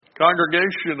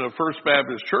Congregation of First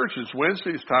Baptist Church, it's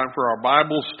Wednesday. It's time for our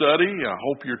Bible study. I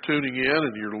hope you're tuning in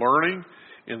and you're learning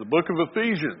in the book of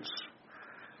Ephesians.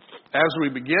 As we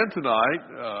begin tonight,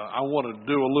 I want to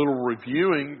do a little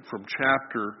reviewing from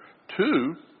chapter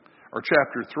 3,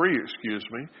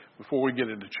 before we get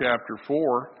into chapter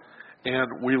 4.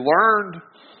 And we learned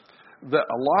that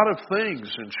a lot of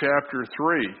things in chapter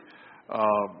 3.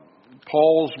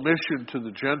 Paul's mission to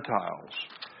the Gentiles,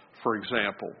 for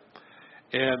example.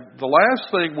 And the last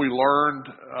thing we learned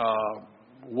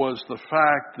was the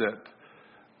fact that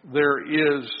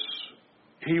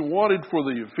he wanted for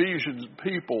the Ephesian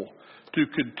people to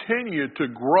continue to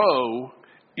grow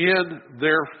in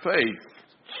their faith.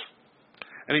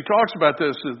 And he talks about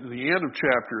this at the end of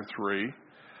chapter 3,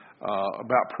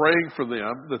 about praying for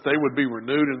them, that they would be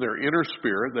renewed in their inner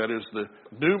spirit, that is the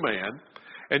new man.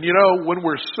 And you know, when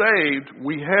we're saved,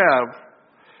 we have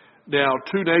now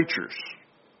two natures.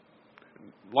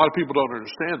 A lot of people don't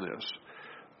understand this,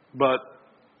 but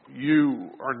you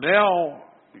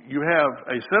have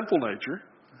a sinful nature,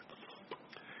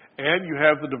 and you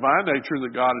have the divine nature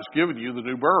that God has given you, the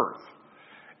new birth.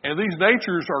 And these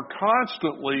natures are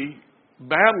constantly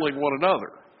battling one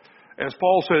another. As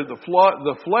Paul said, the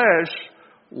flesh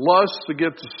lusts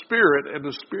against the spirit, and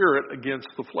the spirit against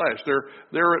the flesh.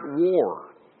 They're at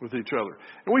war with each other.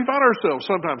 And we find ourselves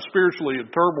sometimes spiritually in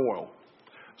turmoil.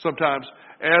 Sometimes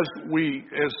as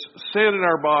sin in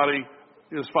our body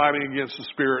is fighting against the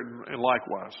spirit and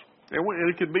likewise. And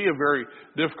it can be a very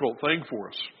difficult thing for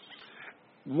us.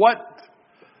 What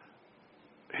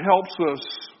helps us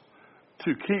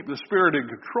to keep the spirit in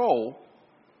control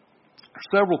are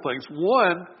several things.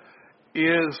 One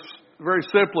is, very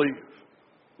simply,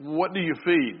 what do you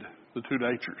feed the two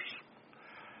natures?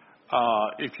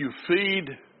 If you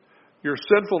feed your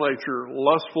sinful nature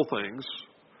lustful things,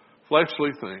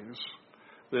 fleshly things,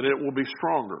 then it will be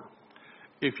stronger.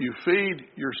 If you feed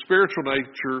your spiritual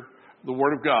nature the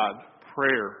Word of God,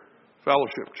 prayer,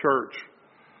 fellowship, church,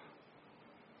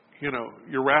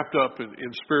 you're wrapped up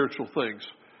in spiritual things,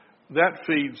 that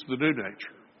feeds the new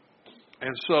nature.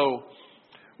 And so,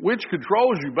 which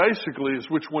controls you basically is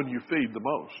which one you feed the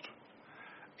most.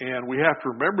 And we have to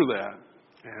remember that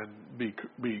and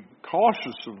be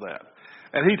cautious of that.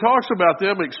 And he talks about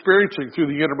them experiencing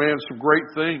through the inner man some great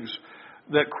things,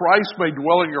 that Christ may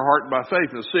dwell in your heart by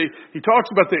faith. And see, he talks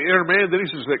about the inner man, then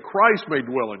he says that Christ may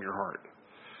dwell in your heart.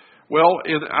 Well,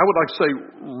 I would like to say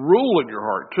rule in your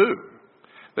heart too.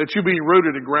 That you being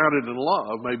rooted and grounded in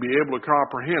love may be able to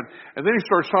comprehend. And then he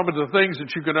starts talking about the things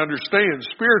that you can understand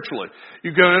spiritually.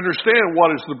 You can understand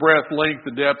what is the breadth, length,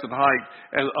 the depth, and height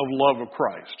of love of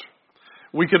Christ.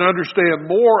 We can understand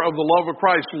more of the love of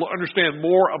Christ, understand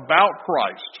more about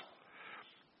Christ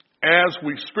as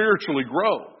we spiritually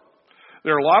grow.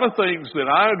 There are a lot of things that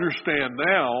I understand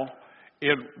now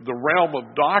in the realm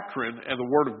of doctrine and the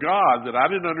Word of God that I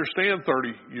didn't understand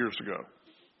 30 years ago.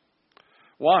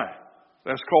 Why?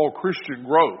 That's called Christian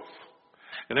growth.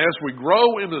 And as we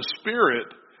grow in the Spirit,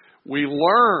 we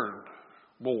learn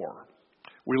more.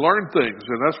 We learn things,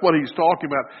 and that's what he's talking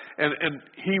about. And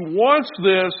he wants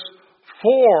this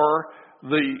for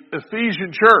the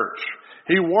Ephesian church.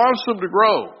 He wants them to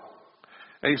grow.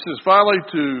 And he says, finally,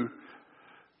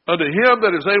 unto him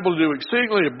that is able to do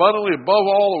exceedingly abundantly above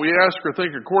all that we ask or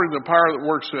think according to the power that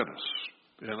works in us.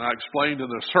 And I explained in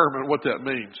the sermon what that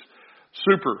means.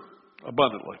 Super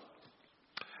abundantly.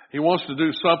 He wants to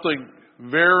do something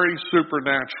very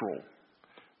supernatural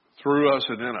through us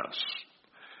and in us.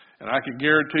 And I can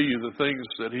guarantee you the things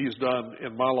that he's done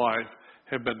in my life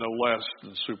have been no less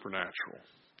than supernatural.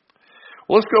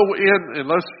 Well, let's go in and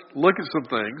let's look at some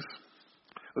things.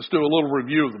 Let's do a little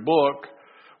review of the book.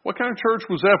 What kind of church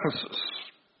was Ephesus?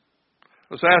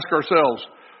 Let's ask ourselves,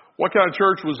 what kind of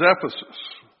church was Ephesus?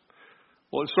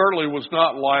 Well, it certainly was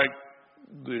not like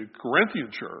the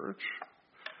Corinthian church.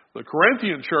 The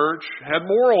Corinthian church had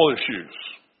moral issues.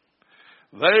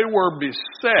 They were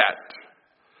beset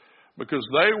because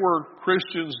they were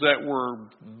Christians that were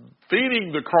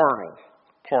feeding the carnal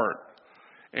part.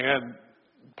 And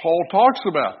Paul talks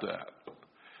about that.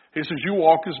 He says, you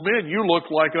walk as men. You look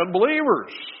like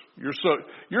unbelievers. You're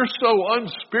so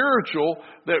unspiritual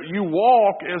that you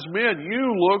walk as men.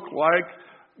 You look like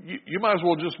you might as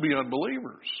well just be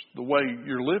unbelievers the way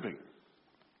you're living.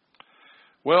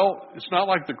 Well, it's not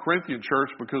like the Corinthian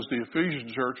church, because the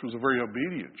Ephesian church was a very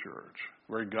obedient church,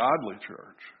 very godly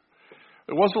church.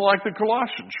 It wasn't like the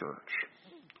Colossian church.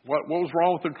 What was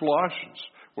wrong with the Colossians?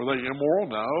 Were they immoral?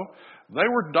 No. They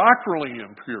were doctrinally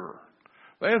impure.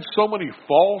 They had so many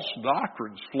false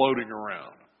doctrines floating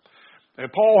around.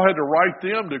 And Paul had to write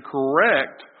them to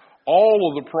correct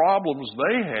all of the problems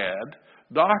they had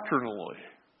doctrinally.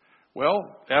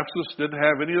 Well, Ephesus didn't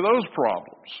have any of those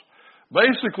problems.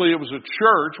 Basically, it was a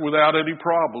church without any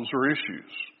problems or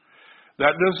issues.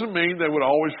 That doesn't mean they would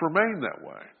always remain that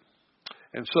way.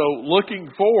 And so looking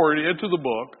forward into the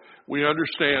book, we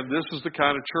understand this is the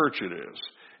kind of church it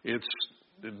is.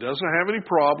 It doesn't have any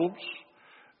problems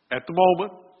at the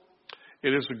moment.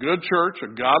 It is a good church, a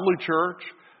godly church,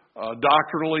 a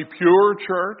doctrinally pure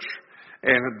church,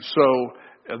 and so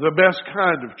the best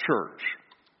kind of church.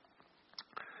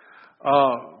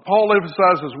 Paul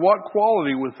emphasizes what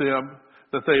quality with them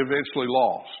that they eventually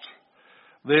lost.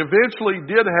 They eventually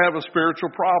did have a spiritual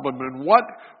problem, and what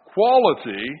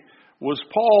quality was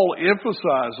Paul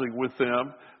emphasizing with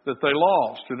them that they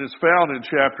lost? And it's found in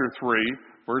chapter 3,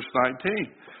 verse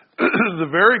 19. The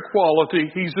very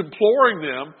quality he's imploring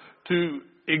them to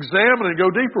examine and go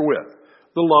deeper with,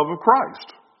 the love of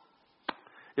Christ.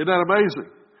 Isn't that amazing?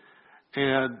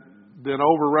 And then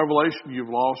over Revelation, you've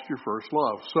lost your first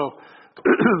love. So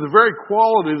the very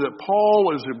quality that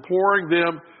Paul is imploring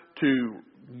them to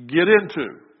get into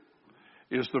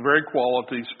is the very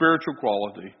quality, spiritual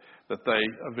quality, that they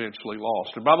eventually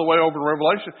lost. And by the way, over in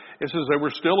Revelation, it says they were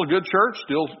still a good church,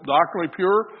 still doctrinally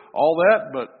pure, all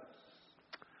that, but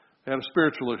they had a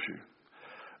spiritual issue.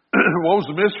 What was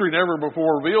the mystery never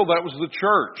before revealed? That was the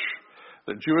church.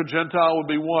 That Jew and Gentile would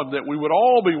be one, that we would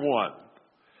all be one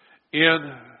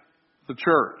in the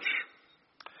church.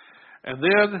 And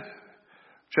then,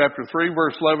 chapter 3,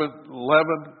 verse 11,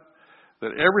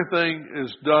 that everything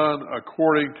is done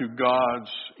according to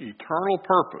God's eternal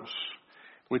purpose,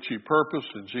 which He purposed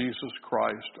in Jesus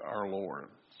Christ our Lord.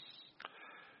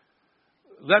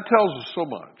 That tells us so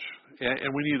much.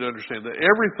 And we need to understand that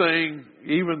everything,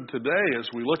 even today, as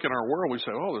we look in our world, we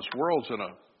say, oh, this world's in a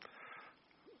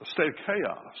state of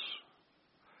chaos.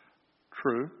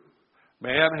 True.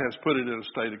 Man has put it in a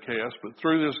state of chaos, but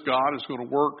through this, God is going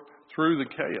to work through the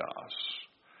chaos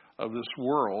of this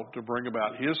world to bring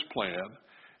about His plan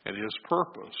and His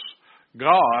purpose.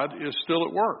 God is still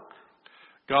at work.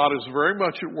 God is very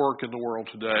much at work in the world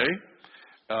today.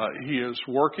 He is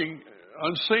working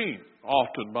unseen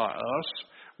often by us.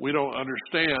 We don't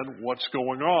understand what's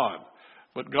going on,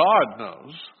 but God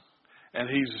knows, and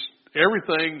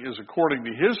everything is according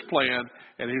to His plan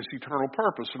and His eternal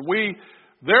purpose. And we,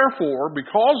 therefore,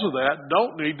 because of that,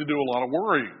 don't need to do a lot of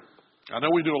worrying. I know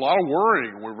we do a lot of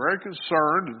worrying. We're very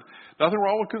concerned, and nothing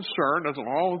wrong with concern, nothing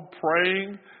wrong with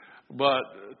praying, but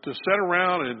to sit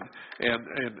around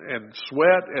and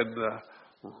sweat and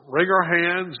wring our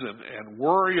hands and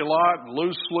worry a lot and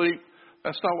lose sleep,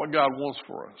 that's not what God wants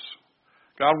for us.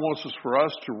 God wants for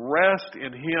us to rest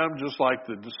in Him, just like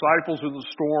the disciples in the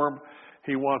storm.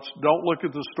 He wants, don't look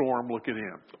at the storm, look at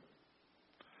Him.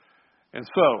 And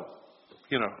so,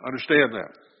 understand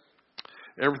that.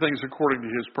 Everything's according to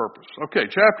His purpose. Okay,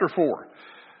 chapter 4.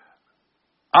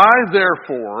 I,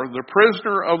 therefore, the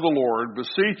prisoner of the Lord,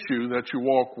 beseech you that you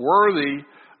walk worthy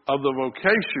of the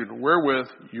vocation wherewith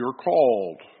you're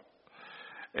called.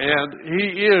 And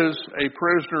he is a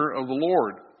prisoner of the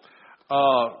Lord.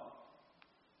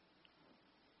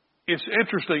 It's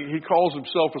interesting, he calls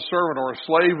himself a servant or a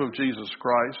slave of Jesus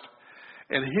Christ.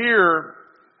 And here,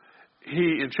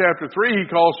 in chapter 3, he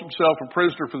calls himself a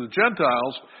prisoner for the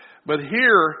Gentiles. But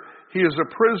here, he is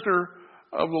a prisoner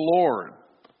of the Lord.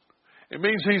 It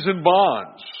means he's in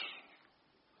bonds.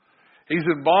 He's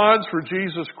in bonds for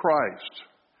Jesus Christ.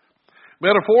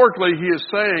 Metaphorically, he is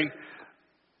saying,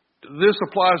 this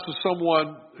applies to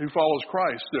someone who follows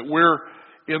Christ, that we're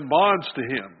in bonds to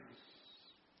Him.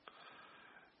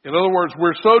 In other words,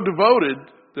 we're so devoted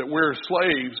that we're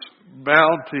slaves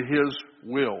bound to His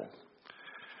will.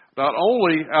 Not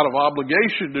only out of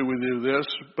obligation do we do this,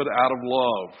 but out of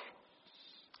love.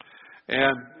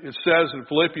 And it says in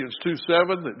Philippians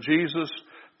 2:7 that Jesus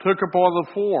took upon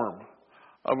the form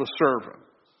of a servant.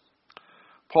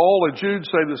 Paul and Jude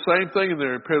say the same thing in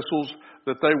their epistles,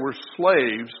 that they were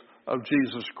slaves of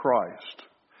Jesus Christ.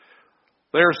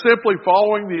 They are simply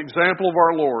following the example of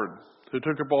our Lord, who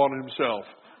took upon Himself,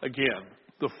 again,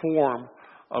 the form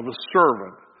of a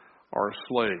servant or a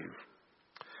slave.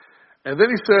 And then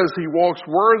he says he walks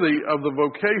worthy of the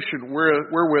vocation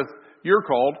wherewith you're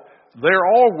called.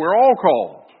 We're all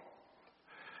called.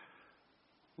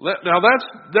 Now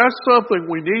that's something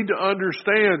we need to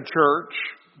understand, church.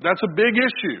 That's a big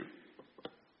issue.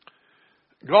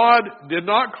 God did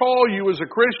not call you as a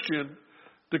Christian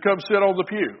to come sit on the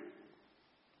pew.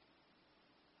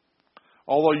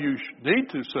 Although you need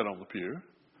to sit on the pew.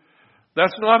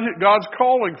 That's not God's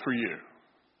calling for you.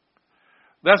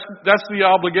 That's the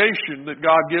obligation that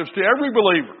God gives to every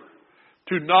believer,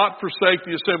 to not forsake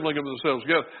the assembling of themselves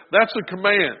together. That's a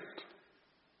command.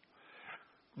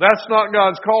 That's not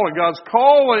God's calling. God's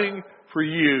calling for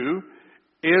you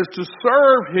is to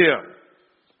serve Him,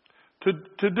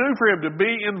 to do for Him, to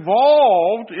be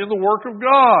involved in the work of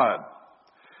God.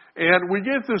 And we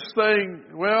get this thing,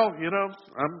 well, I'm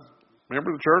a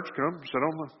member of the church, come sit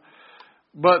on the...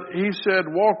 But He said,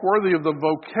 walk worthy of the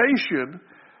vocation,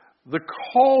 the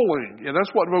calling. And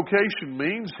that's what vocation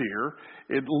means here.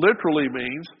 It literally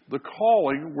means the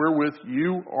calling wherewith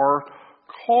you are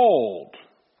called.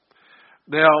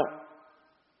 Now,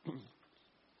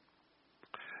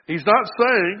 He's not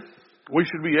saying we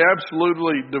should be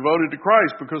absolutely devoted to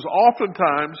Christ, because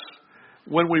oftentimes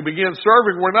when we begin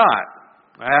serving, we're not.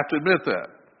 I have to admit that.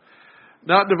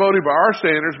 Not devoted by our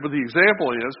standards, but the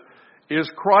example is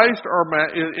Christ our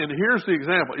and here's the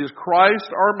example. Is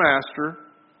Christ our master?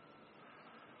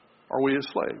 Are we His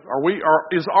slave?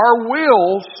 Is our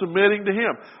will submitting to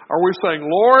Him? Are we saying,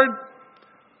 Lord,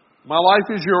 my life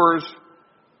is yours.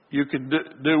 You can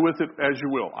do with it as you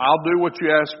will. I'll do what you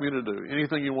ask me to do.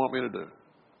 Anything you want me to do.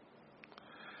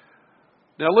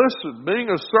 Now listen, being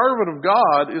a servant of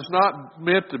God is not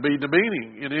meant to be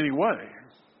demeaning in any way.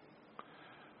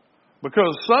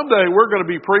 Because someday we're going to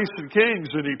be priests and kings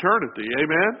in eternity.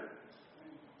 Amen?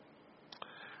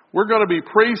 We're going to be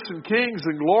priests and kings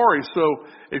in glory. So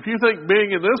if you think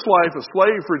being in this life a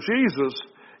slave for Jesus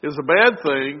is a bad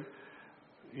thing,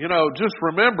 just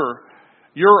remember,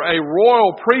 you're a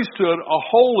royal priesthood, a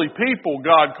holy people,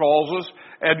 God calls us,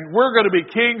 and we're going to be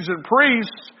kings and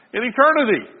priests in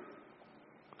eternity.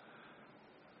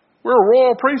 We're a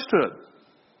royal priesthood.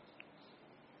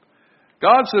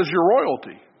 God says you're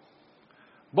royalty,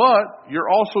 but you're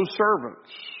also servants.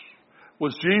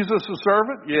 Was Jesus a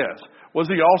servant? Yes. Was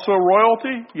He also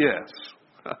royalty? Yes.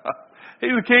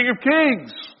 He's the King of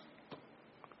Kings.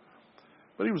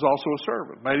 But He was also a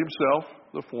servant, made Himself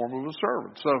the form of a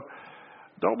servant. So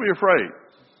don't be afraid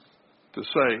to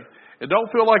say, and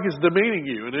don't feel like it's demeaning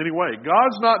you in any way.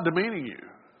 God's not demeaning you.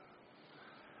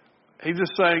 He's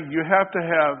just saying you have to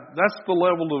have, that's the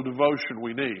level of devotion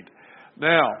we need.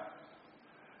 Now,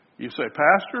 you say,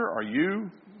 Pastor, are you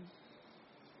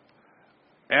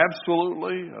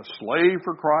absolutely a slave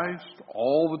for Christ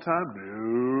all the time?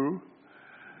 No,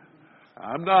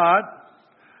 I'm not.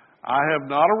 I have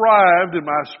not arrived in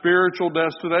my spiritual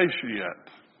destination yet.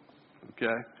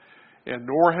 Okay? And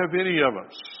nor have any of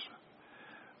us.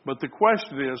 But the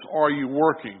question is, are you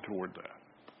working toward that?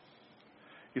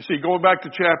 You see, going back to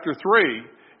chapter 3,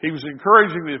 he was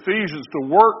encouraging the Ephesians to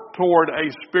work toward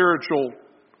a spiritual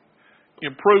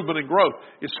improvement and growth.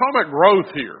 It's talking about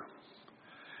growth here.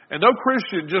 And no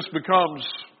Christian just becomes,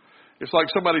 it's like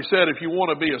somebody said, if you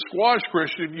want to be a squash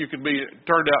Christian, you can be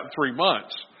turned out in 3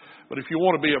 months. But if you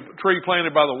want to be a tree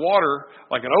planted by the water,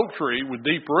 like an oak tree with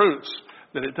deep roots,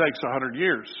 then it takes 100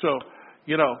 years. So,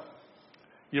 you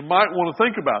might want to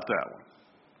think about that one.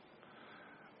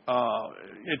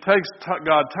 It takes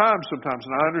God time sometimes,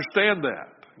 and I understand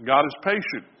that. God is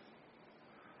patient.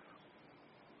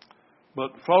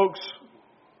 But folks,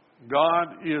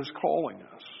 God is calling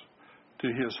us to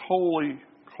His holy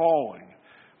calling.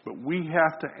 But we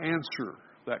have to answer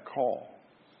that call.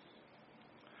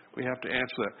 We have to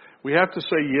answer that. We have to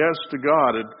say yes to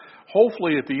God. And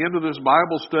hopefully at the end of this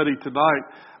Bible study tonight,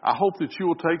 I hope that you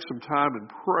will take some time and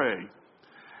pray.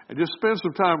 And just spend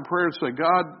some time in prayer and say,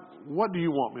 God, what do you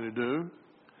want me to do?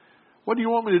 What do you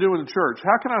want me to do in the church?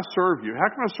 How can I serve you? How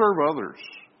can I serve others?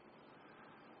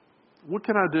 What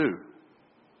can I do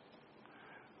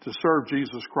to serve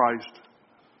Jesus Christ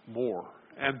more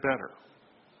and better?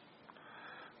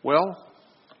 Well,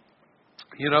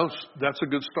 that's a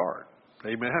good start.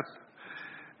 Amen.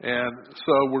 And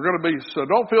so we're going to be, so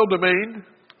don't feel demeaned.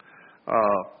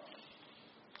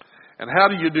 And how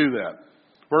do you do that?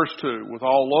 Verse 2, with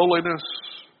all lowliness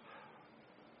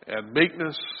and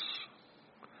meekness,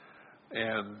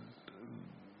 and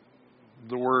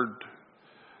the word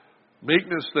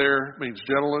meekness there means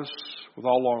gentleness, with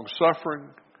all long suffering,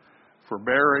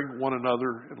 forbearing one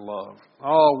another in love.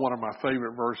 Oh, one of my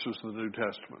favorite verses in the New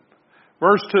Testament.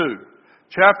 Verse 2,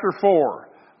 chapter 4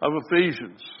 of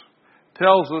Ephesians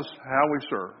tells us how we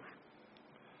serve.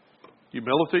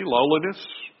 Humility, lowliness,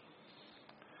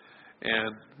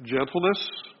 and gentleness,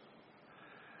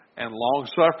 and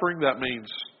long-suffering. That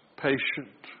means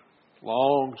patient,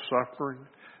 long-suffering,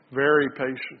 very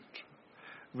patient.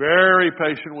 Very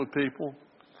patient with people.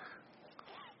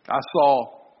 I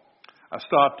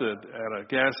stopped at a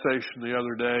gas station the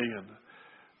other day, and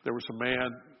there was a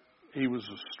man. He was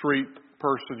a street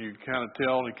person, you could kind of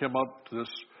tell, and he came up to this.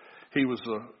 He was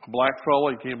a black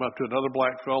fellow. He came up to another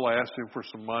black fellow, asked him for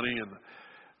some money, and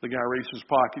the guy reached his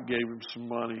pocket, gave him some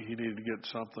money. He needed to get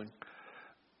something.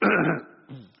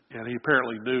 And he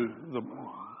apparently knew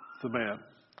the man.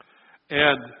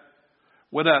 And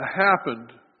when that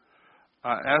happened,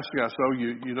 I asked the guy, so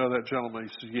you know that gentleman?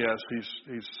 He said, yes,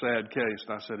 he's a sad case.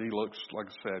 And I said, he looks like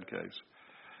a sad case.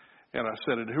 And I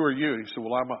said, and who are you? And he said,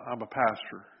 well, I'm a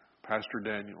pastor, Pastor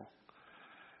Daniel.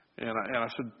 And I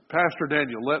said, Pastor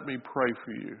Daniel, let me pray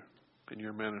for you in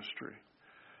your ministry.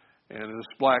 And this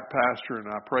black pastor and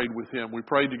I prayed with him. We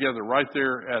prayed together right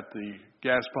there at the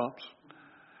gas pumps.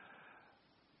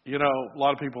 You know, a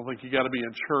lot of people think you got to be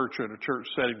in church or in a church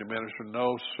setting to minister.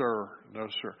 No, sir. No,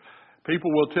 sir.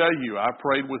 People will tell you, I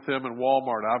prayed with them in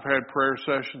Walmart. I've had prayer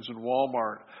sessions in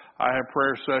Walmart. I have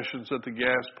prayer sessions at the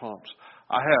gas pumps.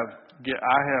 I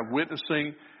have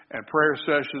witnessing and prayer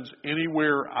sessions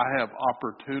anywhere I have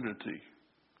opportunity.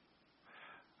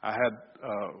 I had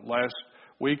last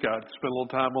week, I spent a little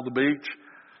time on the beach.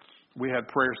 We had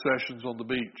prayer sessions on the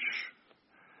beach.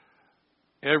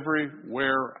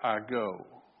 Everywhere I go,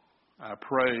 I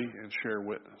pray and share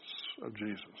witness of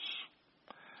Jesus.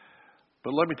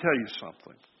 But let me tell you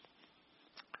something.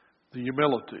 The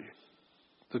humility,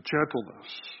 the gentleness,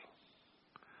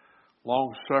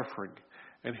 long-suffering,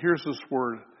 and here's this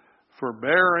word,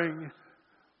 forbearing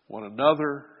one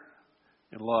another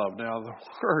in love. Now, the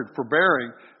word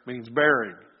forbearing means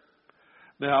bearing.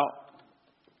 Now,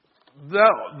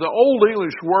 the Old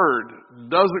English word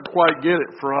doesn't quite get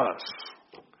it for us.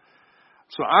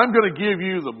 So I'm going to give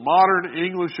you the modern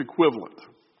English equivalent.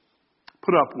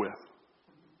 Put up with.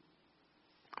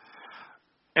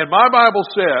 And my Bible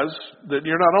says that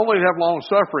you're not only to have long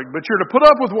suffering, but you're to put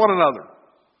up with one another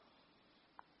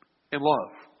in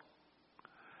love.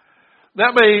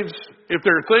 That means if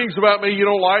there are things about me you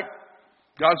don't like,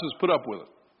 God says put up with it.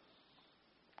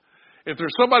 If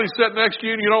there's somebody sitting next to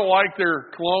you and you don't like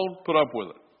their cologne, put up with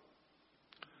it.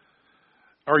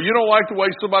 Or you don't like the way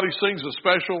somebody sings a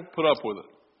special, put up with it.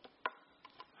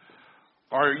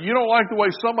 Or you don't like the way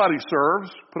somebody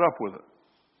serves, put up with it.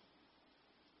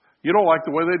 You don't like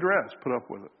the way they dress, put up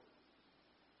with it.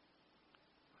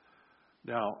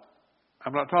 Now,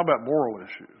 I'm not talking about moral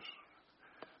issues.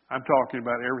 I'm talking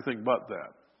about everything but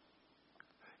that.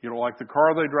 You don't like the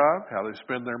car they drive, how they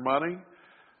spend their money,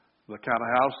 the kind of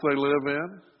house they live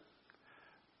in.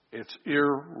 It's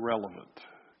irrelevant.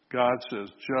 God says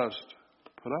just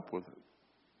put up with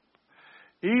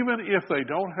it. Even if they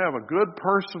don't have a good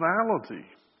personality,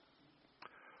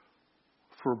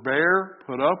 forbear,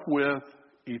 put up with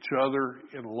each other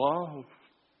in love.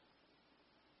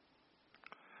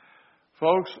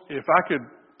 Folks, if I could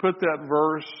put that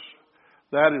verse,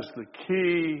 that is the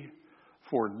key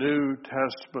for New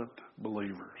Testament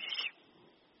believers.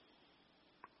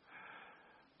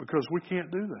 Because we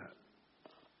can't do that.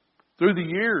 Through the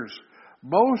years,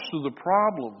 most of the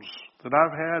problems that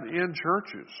I've had in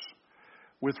churches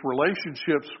with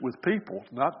relationships with people,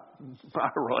 not my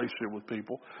relationship with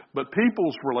people, but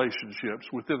people's relationships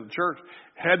within the church,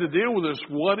 had to deal with this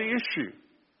one issue.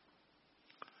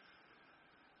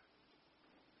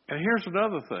 And here's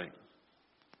another thing.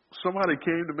 Somebody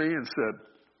came to me and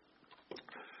said,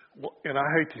 well, and I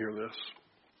hate to hear this,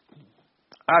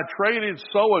 I traded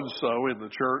so-and-so in the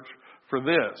church for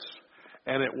this,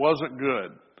 and it wasn't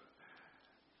good.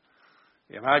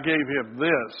 And I gave him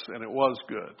this, and it was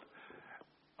good.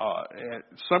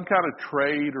 Some kind of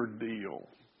trade or deal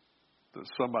that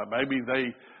somebody,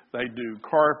 maybe they do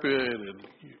carpet and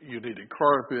you needed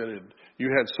carpet and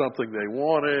you had something they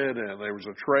wanted and there was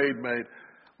a trade made.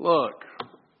 Look,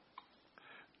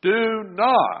 do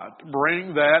not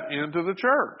bring that into the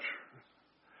church.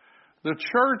 The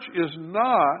church is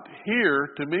not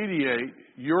here to mediate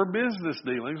your business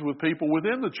dealings with people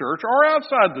within the church or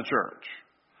outside the church.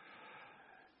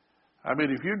 I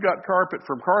mean, if you'd got carpet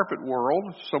from Carpet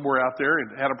World somewhere out there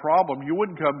and had a problem, you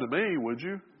wouldn't come to me, would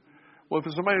you? Well, if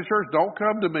it's somebody in the church, don't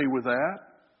come to me with that.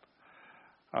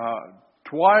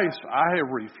 Twice I have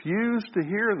refused to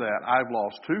hear that. I've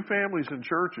lost 2 families in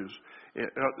churches in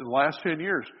the last 10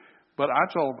 years. But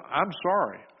I told them, I'm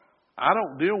sorry. I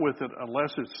don't deal with it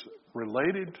unless it's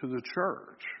related to the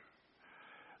church.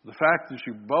 The fact that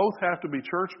you both have to be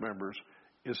church members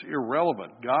is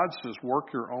irrelevant. God says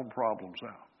work your own problems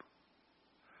out.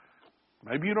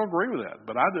 Maybe you don't agree with that,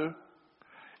 but I do.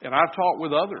 And I've talked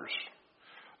with others.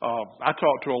 I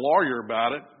talked to a lawyer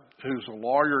about it, who's a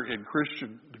lawyer in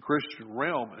the Christian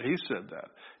realm, and he said that.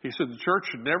 He said the church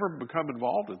should never become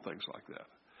involved in things like that.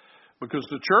 Because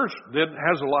the church then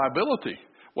has a liability.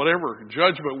 Whatever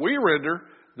judgment we render,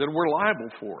 then we're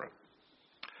liable for it.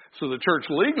 So the church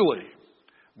legally,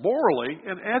 morally,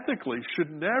 and ethically should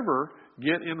never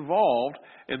get involved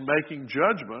in making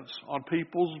judgments on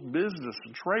people's business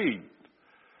and trade.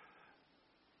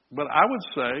 But I would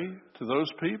say to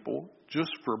those people,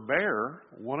 just forbear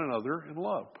one another in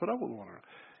love. Put up with one another.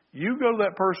 You go to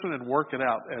that person and work it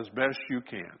out as best you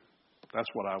can. That's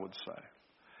what I would say.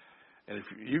 And if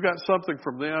you got something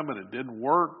from them and it didn't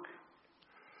work,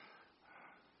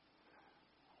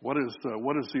 what is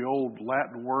the old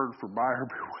Latin word for buyer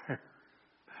beware?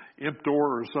 Emptor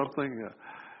or something.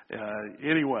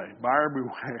 Anyway, buyer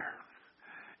beware.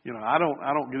 I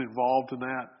don't get involved in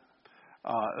that.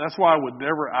 That's why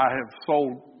I have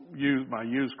sold my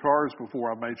used cars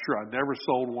before. I made sure I never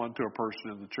sold one to a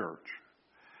person in the church,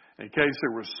 in case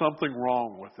there was something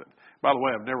wrong with it. By the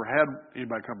way, I've never had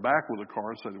anybody come back with a car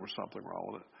and say there was something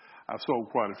wrong with it. I've sold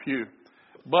quite a few.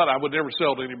 But I would never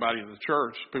sell to anybody in the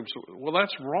church. People say, well,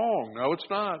 that's wrong. No, it's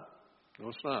not. No,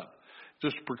 it's not.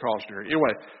 Just precautionary.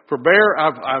 Anyway, forbear,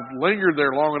 I've lingered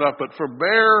there long enough, but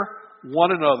forbear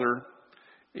one another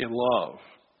in love.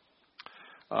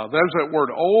 There's that word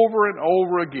over and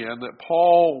over again that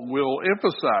Paul will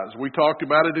emphasize. We talked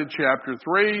about it in chapter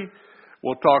 3.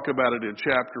 We'll talk about it in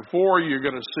chapter 4. You're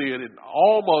going to see it in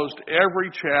almost every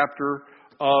chapter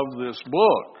of this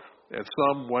book in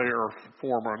some way or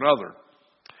form or another.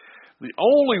 The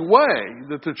only way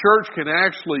that the church can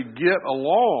actually get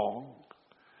along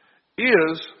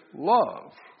is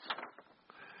love.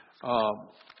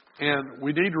 And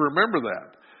we need to remember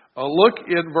that. Look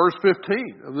in verse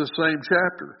 15 of this same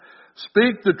chapter.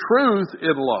 Speak the truth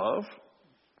in love,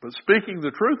 but speaking the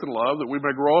truth in love, that we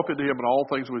may grow up into Him in all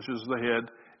things, which is the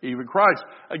head, even Christ.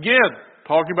 Again,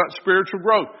 talking about spiritual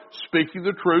growth. Speaking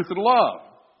the truth in love.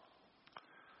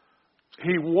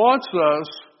 He wants us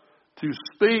to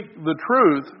speak the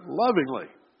truth lovingly.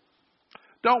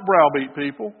 Don't browbeat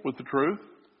people with the truth.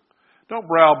 Don't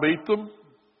browbeat them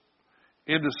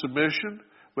into submission,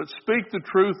 but speak the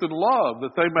truth in love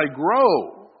that they may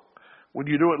grow. When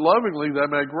you do it lovingly, they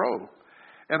may grow.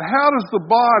 And how does the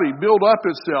body build up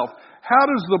itself? How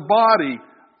does the body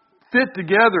fit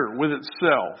together with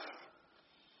itself?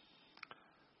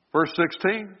 Verse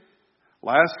 16,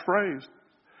 last phrase.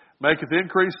 Maketh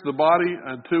increase the body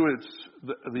unto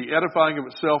the edifying of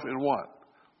itself in what?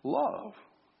 Love.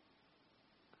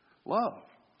 Love.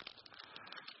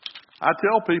 I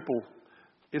tell people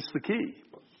it's the key.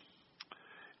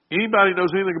 Anybody who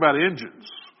knows anything about engines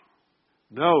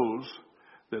knows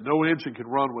that no engine can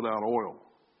run without oil.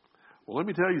 Well, let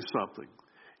me tell you something.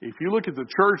 If you look at the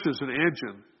church as an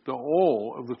engine, the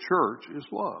oil of the church is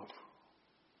love.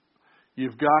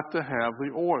 You've got to have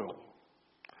the oil.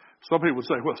 Some people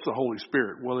say, well, it's the Holy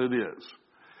Spirit. Well, it is.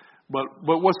 But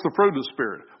what's the fruit of the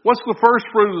Spirit? What's the first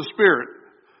fruit of the Spirit?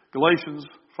 Galatians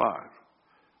 5.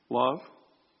 Love.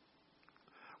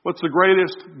 What's the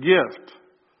greatest gift?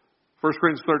 1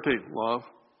 Corinthians 13. Love.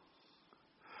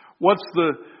 What's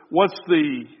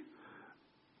the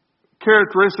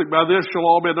characteristic? By this shall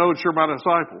all men know that you're my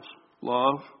disciples.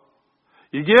 Love.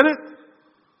 You get it?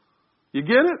 You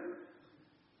get it?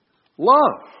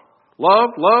 Love. Love,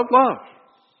 love, love.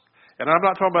 And I'm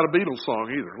not talking about a Beatles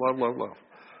song either. Love, love, love.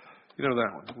 You know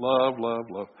that one. Love, love,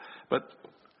 love. But,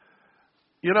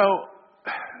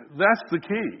 that's the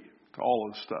key to all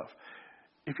of this stuff.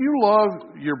 If you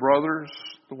love your brothers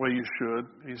the way you should,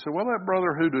 you say, well, that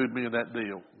brother hoodooed me in that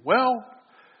deal. Well,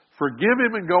 forgive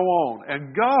him and go on.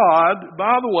 And God,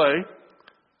 by the way,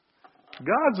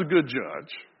 God's a good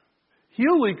judge.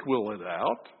 He'll equal it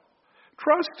out.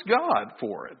 Trust God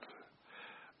for it.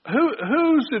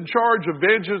 Who's in charge of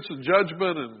vengeance and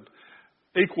judgment and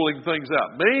equaling things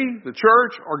out? Me, the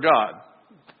church, or God?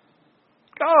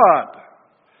 God.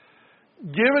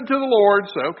 Give it to the Lord.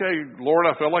 Say, okay, Lord,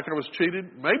 I felt like I was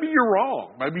cheated. Maybe you're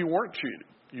wrong. Maybe you weren't cheated.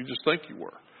 You just think you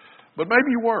were. But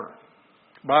maybe you were.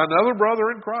 By another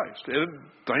brother in Christ. And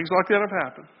things like that have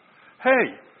happened.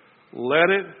 Hey,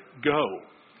 let it go.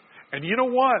 And you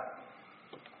know what?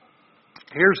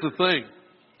 Here's the thing.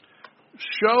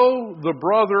 Show the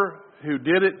brother who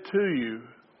did it to you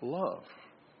love.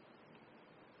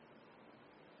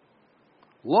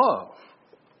 Love.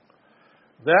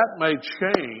 That may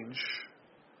change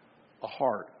a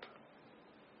heart.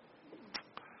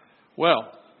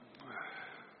 Well,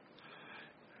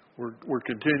 we're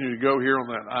continuing to go here on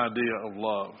that idea of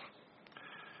love.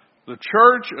 The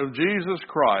church of Jesus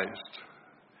Christ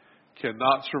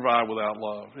cannot survive without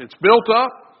love. It's built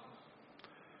up.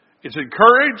 It's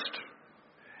encouraged.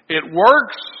 It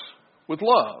works with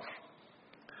love.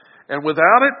 And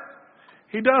without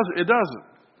it, it doesn't.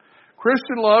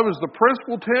 Christian love is the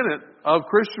principal tenet of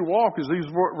Christian walk, as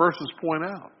these verses point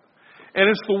out. And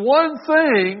it's the one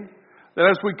thing that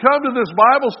as we come to this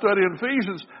Bible study in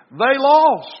Ephesians, they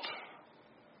lost.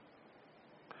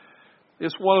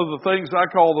 It's one of the things I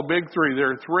call the big three.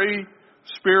 There are three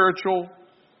spiritual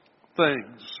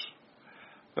things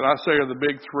that I say are the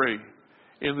big three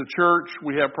in the church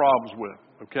we have problems with.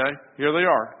 Okay? Here they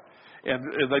are. And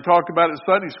they talked about it in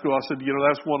Sunday school. I said,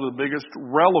 that's one of the biggest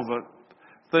relevant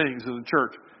things in the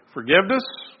church. Forgiveness,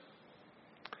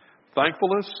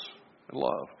 thankfulness, and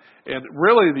love. And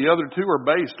really the other two are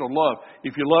based on love.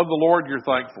 If you love the Lord, you're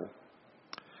thankful.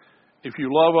 If you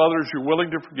love others, you're willing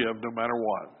to forgive no matter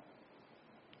what.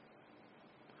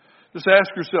 Just ask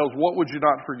yourselves, what would you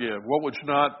not forgive? What would you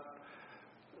not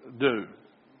do?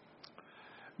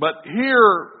 But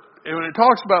here, when it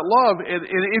talks about love, and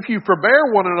if you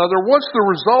forbear one another, what's the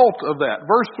result of that?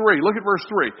 Verse 3, look at verse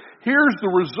 3. Here's the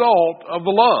result of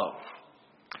the love.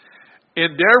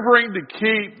 Endeavoring to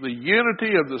keep the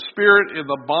unity of the Spirit in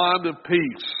the bond of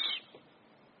peace.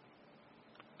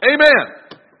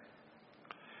 Amen.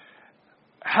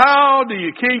 How do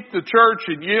you keep the church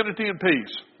in unity and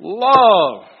peace?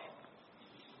 Love.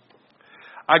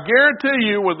 I guarantee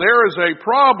you when there is a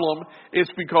problem,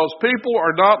 it's because people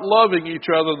are not loving each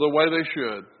other the way they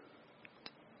should.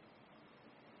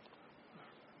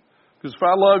 Because if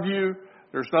I love you,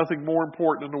 there's nothing more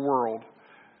important in the world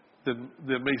than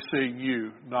me seeing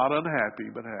you not unhappy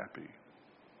but happy.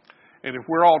 And if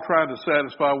we're all trying to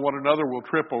satisfy one another, we'll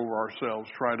trip over ourselves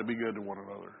trying to be good to one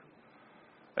another.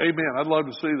 Amen. I'd love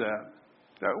to see that.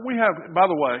 We have, by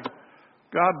the way,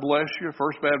 God bless you,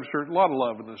 First Baptist Church, a lot of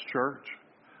love in this church.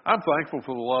 I'm thankful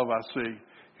for the love I see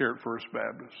here at First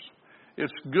Baptist.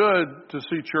 It's good to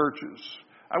see churches.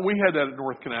 We had that at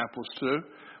North Kannapolis too,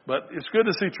 but it's good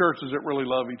to see churches that really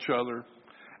love each other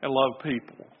and love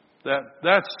people.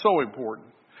 That's so important.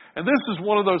 And this is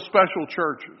one of those special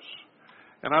churches.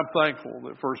 And I'm thankful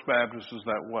that First Baptist is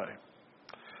that way.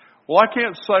 Well, I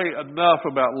can't say enough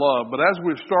about love, but as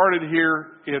we've started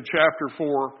here in chapter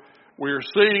 4, we are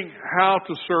seeing how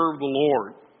to serve the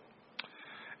Lord.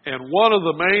 And one of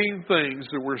the main things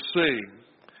that we're seeing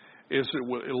is that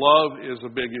love is a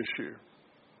big issue.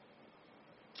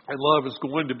 And love is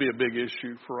going to be a big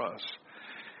issue for us.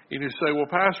 And you say, well,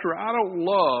 Pastor, I don't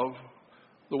love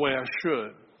the way I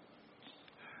should.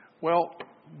 Well,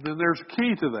 then there's a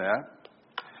key to that.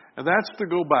 And that's to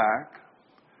go back,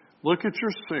 look at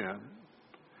your sin,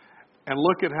 and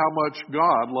look at how much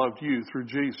God loved you through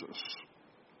Jesus.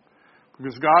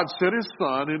 Because God sent His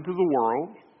Son into the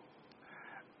world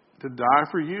to die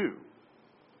for you.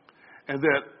 And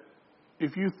that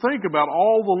if you think about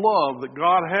all the love that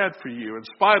God had for you, in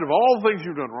spite of all the things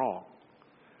you've done wrong,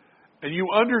 and you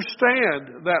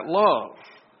understand that love,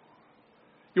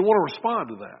 you want to respond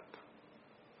to that.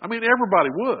 I mean, everybody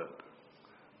would.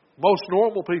 Most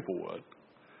normal people would.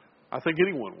 I think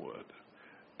anyone would.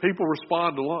 People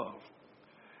respond to love.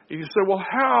 And you say, well,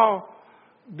 how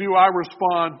do I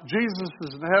respond? Jesus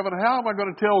is in heaven. How am I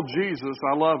going to tell Jesus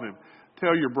I love Him?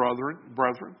 Tell your brethren.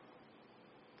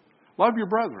 Love your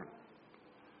brethren.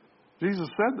 Jesus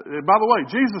said that. And by the way,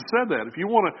 Jesus said that. If you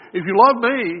love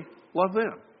me, love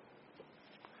them.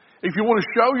 If you want to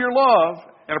show your love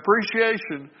and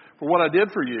appreciation for what I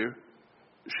did for you,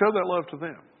 show that love to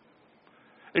them.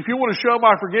 If you want to show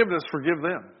my forgiveness, forgive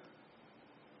them.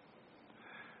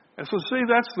 And so see,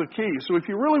 that's the key. So if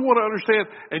you really want to understand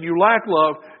and you lack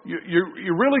love,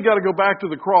 you really got to go back to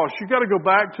the cross. You got to go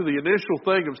back to the initial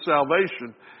thing of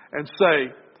salvation and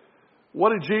say,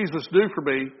 what did Jesus do for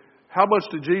me? How much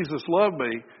did Jesus love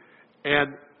me?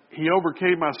 And He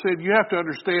overcame my sin. You have to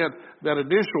understand that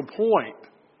initial point,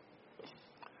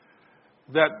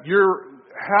 that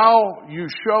how you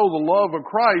show the love of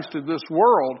Christ in this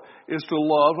world is to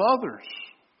love others.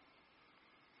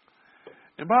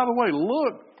 And by the way,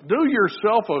 do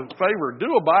yourself a favor.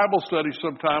 Do a Bible study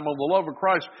sometime on the love of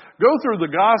Christ. Go through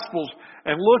the Gospels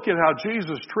and look at how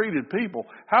Jesus treated people,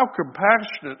 how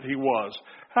compassionate He was,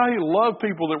 how He loved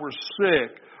people that were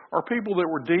sick, or people that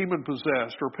were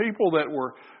demon-possessed, or people that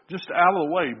were just out of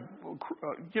the way.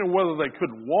 Whether they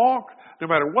couldn't walk, no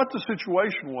matter what the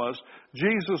situation was,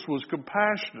 Jesus was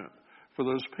compassionate for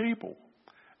those people.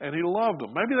 And He loved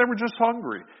them. Maybe they were just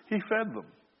hungry. He fed them.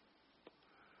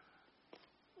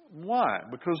 Why?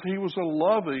 Because He was a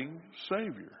loving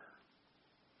Savior.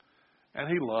 And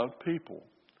He loved people.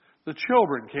 The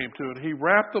children came to Him, and He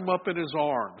wrapped them up in His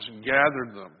arms and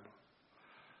gathered them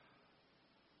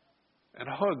and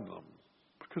hugged them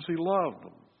because He loved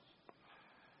them.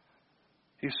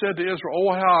 He said to Israel,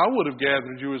 oh, how I would have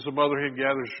gathered you as a mother hen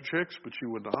gathers her chicks, but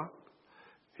you would not.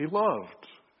 He loved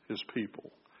His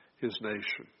people, His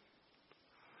nation.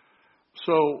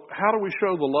 So how do we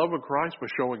show the love of Christ? By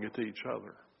showing it to each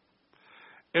other.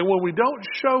 And when we don't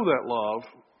show that love,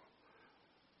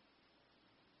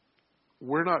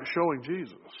 we're not showing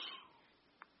Jesus.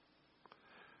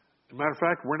 As a matter of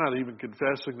fact, we're not even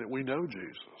confessing that we know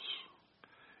Jesus.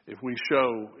 if we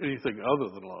show anything other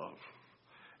than love.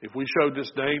 If we show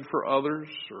disdain for others,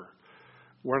 or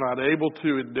we're not able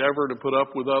to endeavor to put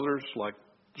up with others, like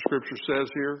the Scripture says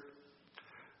here,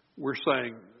 we're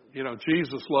saying,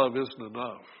 Jesus' love isn't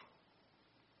enough.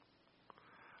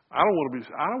 I don't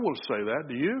want to say that.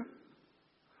 Do you?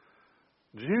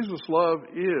 Jesus' love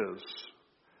is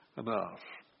enough.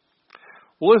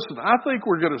 Well, listen, I think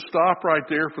we're going to stop right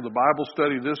there for the Bible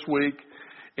study this week.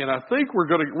 And I think we're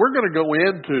going to go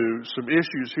into some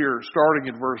issues here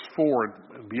starting in verse 4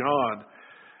 and beyond.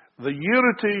 The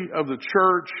unity of the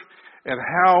church and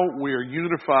how we are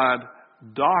unified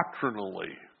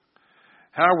doctrinally.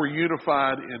 How we're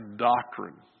unified in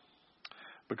doctrine.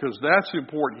 Because that's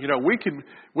important. We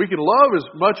can love as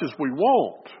much as we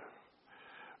want.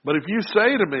 But if you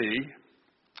say to me,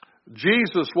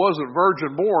 Jesus wasn't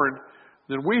virgin born,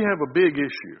 then we have a big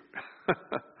issue.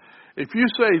 If you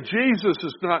say Jesus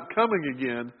is not coming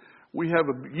again, we have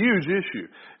a huge issue.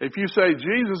 If you say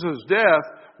Jesus' death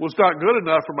was not good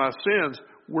enough for my sins,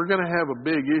 we're going to have a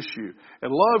big issue.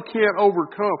 And love can't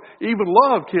overcome, even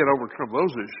love can't overcome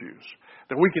those issues.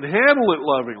 Now we can handle it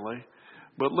lovingly,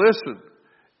 but listen,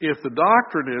 if the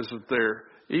doctrine isn't there,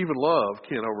 even love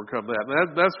can't overcome that.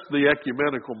 And that's the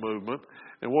ecumenical movement.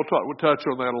 And we'll touch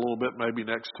on that a little bit maybe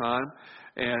next time.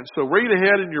 And so read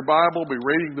ahead in your Bible, be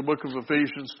reading the book of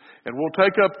Ephesians, and we'll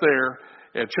take up there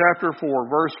at chapter 4,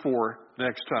 verse 4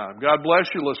 next time. God bless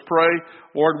you. Let's pray.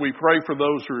 Lord, we pray for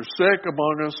those who are sick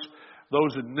among us,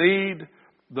 those in need,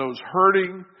 those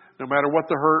hurting, no matter what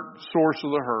the source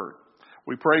of the hurt.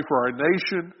 We pray for our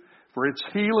nation, for its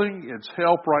healing, its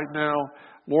help right now.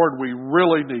 Lord, we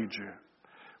really need you.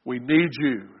 We need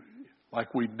you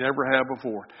like we never have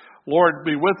before. Lord,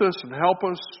 be with us and help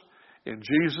us. In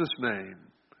Jesus' name,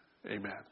 amen.